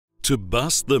To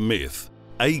bust the myth,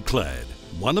 ACLAD,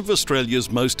 one of Australia's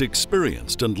most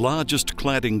experienced and largest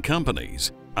cladding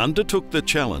companies, undertook the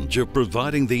challenge of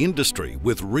providing the industry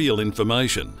with real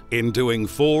information in doing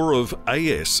 4 of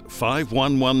AS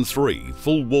 5113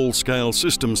 full wall scale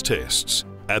systems tests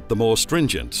at the more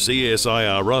stringent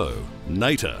CSIRO,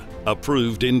 NATA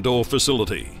approved indoor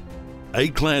facility.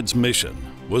 ACLAD's mission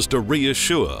was to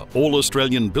reassure all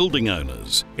Australian building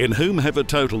owners, in whom have a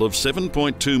total of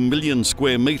 7.2 million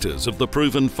square metres of the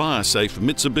proven fire-safe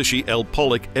Mitsubishi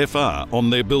ALPOLIC FR on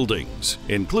their buildings,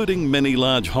 including many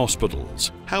large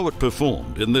hospitals, how it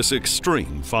performed in this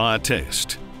extreme fire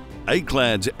test.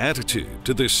 ACLAD's attitude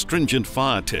to this stringent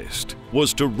fire test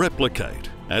was to replicate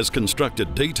as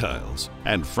constructed details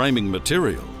and framing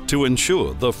material to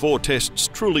ensure the 4 tests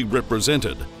truly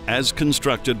represented as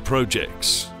constructed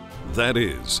projects. That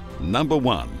is, number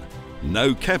 1,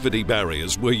 no cavity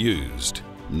barriers were used.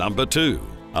 Number 2,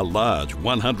 a large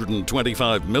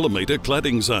 125mm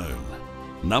cladding zone.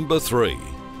 Number 3,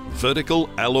 vertical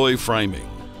alloy framing,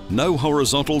 no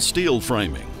horizontal steel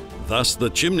framing. Thus the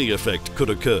chimney effect could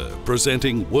occur,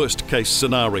 presenting worst-case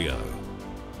scenario.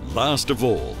 Last of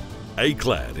all,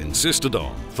 ACLAD insisted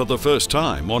on, for the first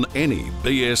time on any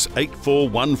BS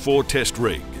 8414 test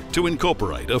rig, to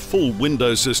incorporate a full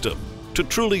window system to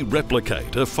truly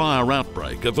replicate a fire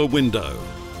outbreak of a window.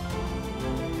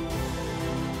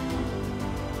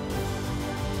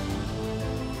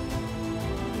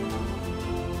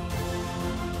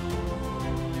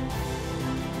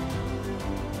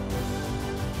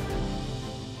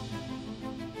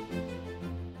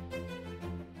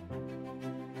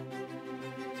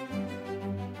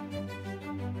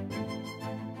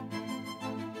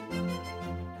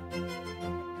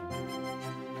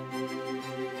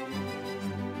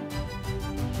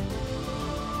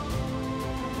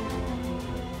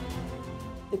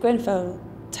 The Grenfell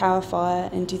Tower fire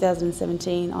in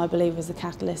 2017, I believe, was the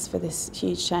catalyst for this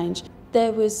huge change.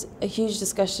 There was a huge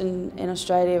discussion in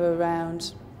Australia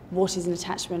around what is an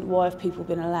attachment, why have people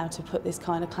been allowed to put this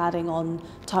kind of cladding on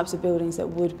types of buildings that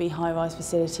would be high-rise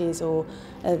facilities, or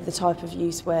the type of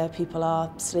use where people are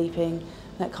sleeping,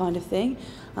 that kind of thing.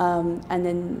 And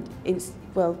then,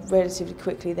 relatively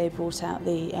quickly they brought out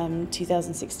the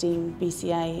 2016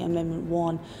 BCA Amendment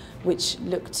 1, which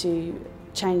looked to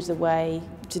change the way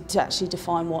to actually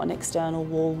define what an external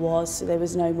wall was. So there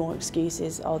was no more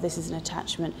excuses, oh, this is an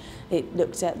attachment. It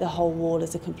looked at the whole wall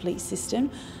as a complete system,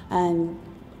 and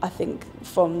I think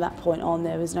from that point on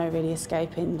there was no really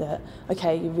escaping that,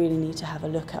 okay, you really need to have a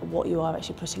look at what you are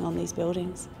actually putting on these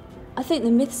buildings. I think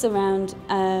the myths around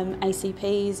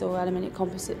ACPs or aluminium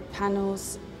composite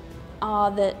panels are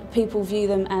that people view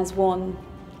them as one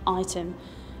item.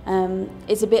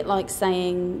 It's a bit like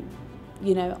saying,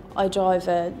 you know, I drive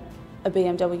a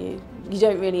BMW. You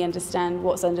don't really understand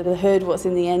what's under the hood, what's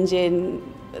in the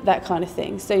engine, that kind of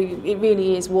thing. So it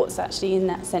really is what's actually in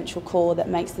that central core that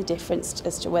makes the difference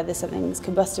as to whether something's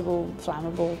combustible,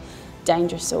 flammable,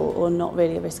 dangerous, or not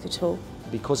really a risk at all.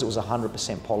 Because it was 100%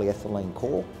 polyethylene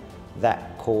core,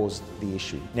 that caused the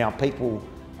issue. Now people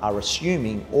are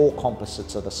assuming all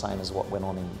composites are the same as what went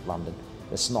on in London.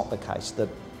 That's not the case. The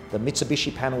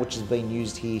Mitsubishi panel, which has been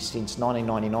used here since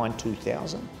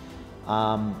 1999-2000,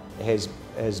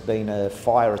 has been a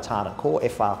fire retardant core,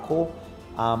 FR core,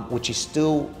 which is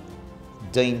still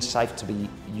deemed safe to be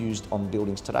used on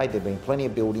buildings today. There have been plenty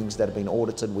of buildings that have been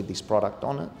audited with this product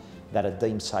on it that are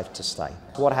deemed safe to stay.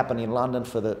 What happened in London,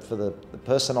 for the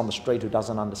person on the street who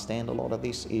doesn't understand a lot of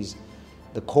this, is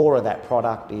the core of that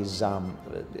product is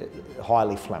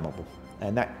highly flammable,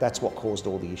 and that's what caused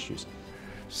all the issues.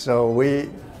 So we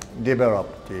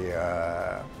developed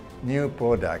the new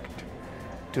product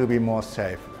to be more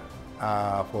safe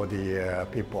for the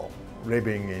people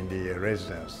living in the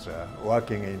residence,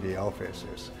 working in the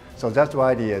offices. So that's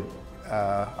why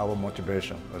our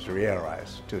motivation was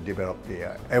realized to develop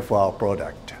the FR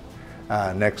product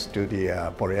next to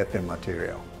the polyethylene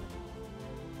material.